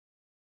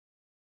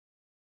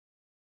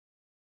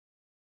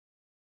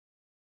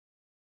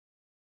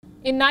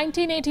In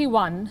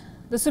 1981,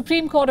 the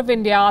Supreme Court of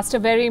India asked a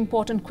very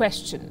important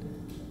question.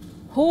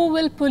 Who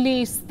will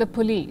police the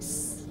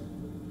police?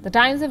 The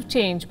times have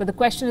changed, but the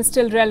question is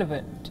still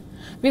relevant.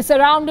 We're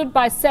surrounded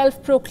by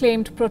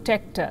self-proclaimed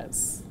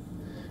protectors.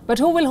 But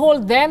who will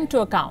hold them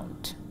to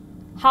account?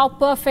 How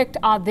perfect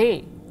are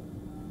they?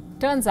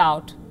 Turns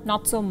out,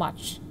 not so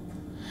much.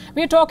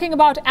 We're talking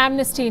about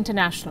Amnesty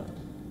International.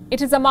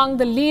 It is among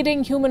the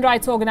leading human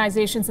rights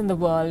organizations in the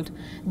world.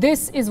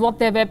 This is what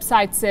their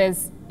website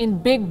says in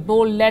big,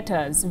 bold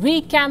letters.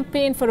 We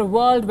campaign for a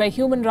world where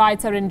human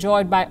rights are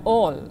enjoyed by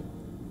all.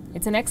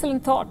 It's an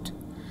excellent thought.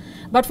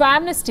 But for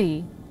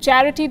Amnesty,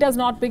 charity does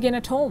not begin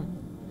at home.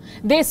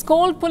 They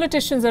scold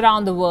politicians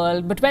around the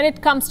world, but when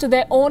it comes to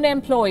their own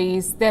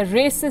employees, they're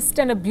racist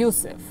and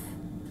abusive.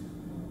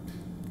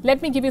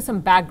 Let me give you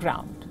some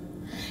background.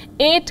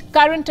 8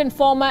 current and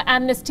former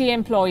Amnesty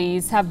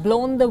employees have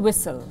blown the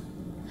whistle.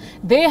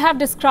 They have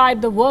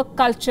described the work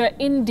culture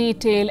in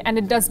detail, and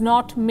it does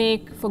not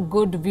make for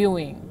good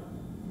viewing.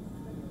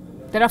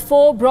 There are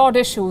 4 broad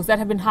issues that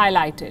have been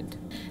highlighted.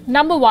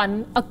 Number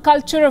 1, a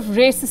culture of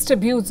racist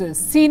abuses.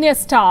 Senior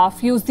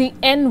staff use the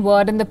N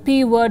word and the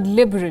P word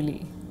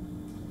liberally.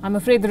 I'm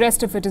afraid the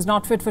rest of it is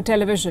not fit for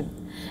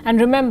television.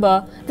 And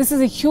remember, this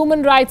is a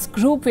human rights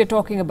group we're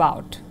talking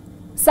about.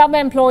 Some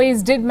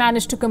employees did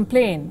manage to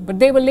complain, but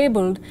they were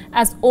labeled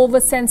as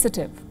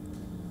oversensitive.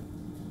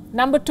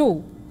 Number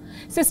 2,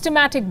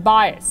 systematic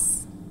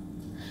bias.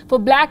 For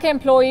black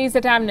employees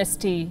at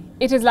Amnesty,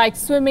 it is like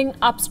swimming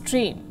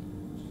upstream.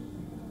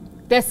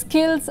 Their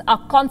skills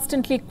are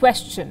constantly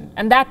questioned,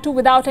 and that too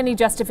without any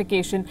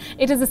justification.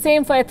 It is the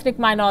same for ethnic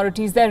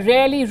minorities. They're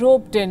rarely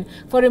roped in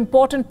for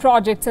important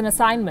projects and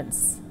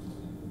assignments.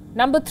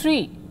 Number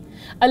 3,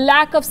 a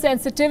lack of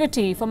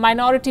sensitivity for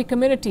minority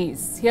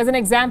communities. Here's an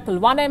example.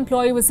 One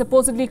employee was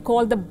supposedly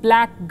called the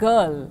Black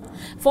Girl.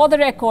 For the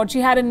record,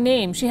 she had a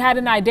name, she had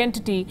an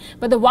identity,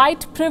 but the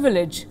white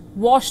privilege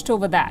washed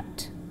over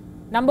that.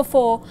 Number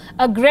 4,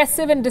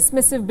 aggressive and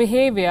dismissive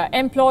behavior.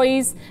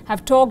 Employees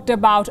have talked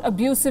about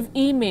abusive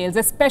emails,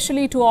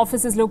 especially to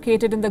offices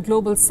located in the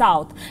global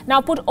south. Now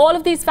put all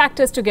of these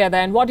factors together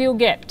and what do you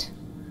get?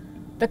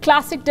 The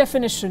classic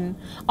definition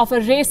of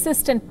a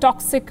racist and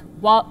toxic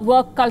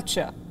work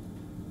culture.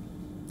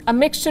 A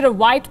mixture of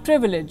white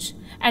privilege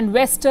and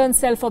Western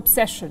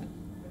self-obsession.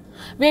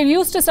 We're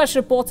used to such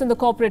reports in the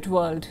corporate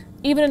world,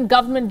 even in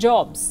government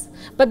jobs.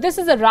 But this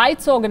is a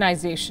rights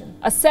organization,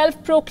 a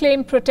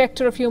self-proclaimed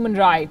protector of human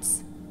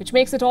rights, which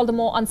makes it all the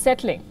more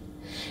unsettling.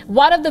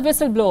 One of the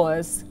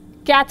whistleblowers,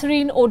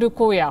 Catherine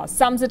Odukoya,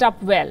 sums it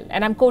up well,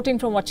 and I'm quoting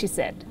from what she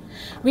said.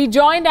 We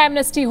joined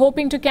Amnesty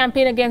hoping to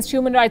campaign against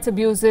human rights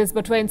abuses,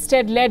 but were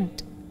instead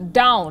led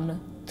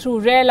down through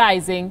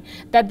realizing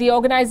that the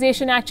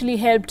organization actually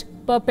helped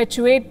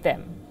perpetuate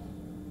them.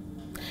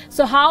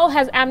 So how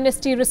has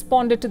Amnesty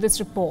responded to this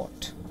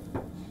report?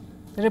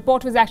 The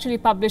report was actually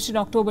published in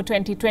October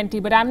 2020,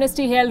 but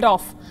Amnesty held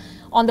off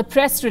on the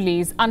press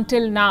release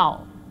until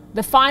now.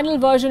 The final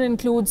version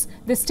includes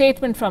this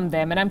statement from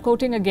them, and I'm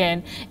quoting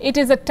again. It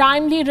is a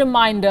timely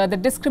reminder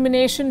that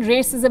discrimination,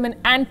 racism, and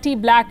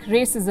anti-black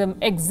racism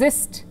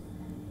exist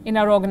in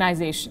our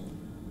organization.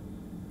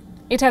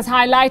 It has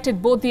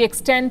highlighted both the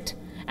extent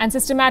and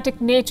systematic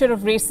nature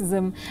of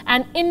racism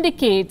and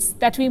indicates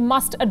that we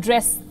must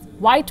address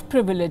white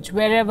privilege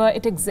wherever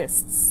it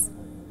exists.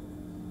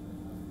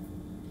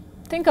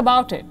 Think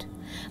about it.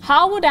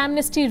 How would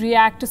Amnesty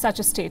react to such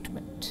a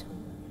statement?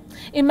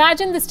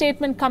 Imagine the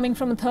statement coming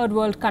from a third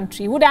world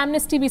country. Would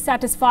Amnesty be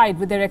satisfied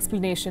with their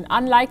explanation?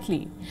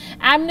 Unlikely.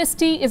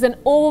 Amnesty is an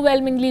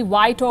overwhelmingly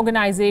white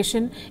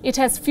organization. It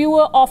has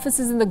fewer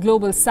offices in the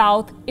global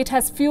south. It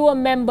has fewer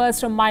members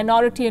from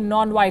minority and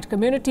non-white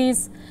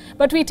communities.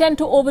 But we tend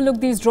to overlook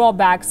these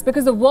drawbacks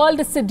because the world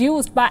is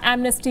seduced by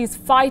Amnesty's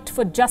fight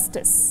for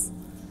justice.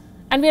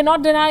 And we are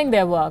not denying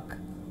their work.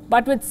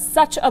 But with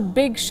such a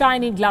big,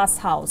 shiny glass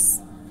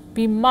house,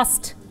 we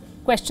must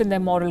question their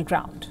moral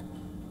ground.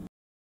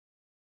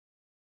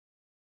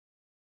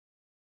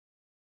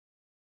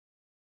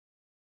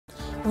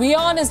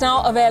 WION is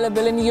now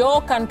available in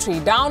your country.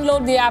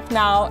 Download the app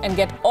now and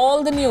get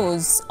all the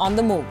news on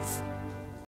the move.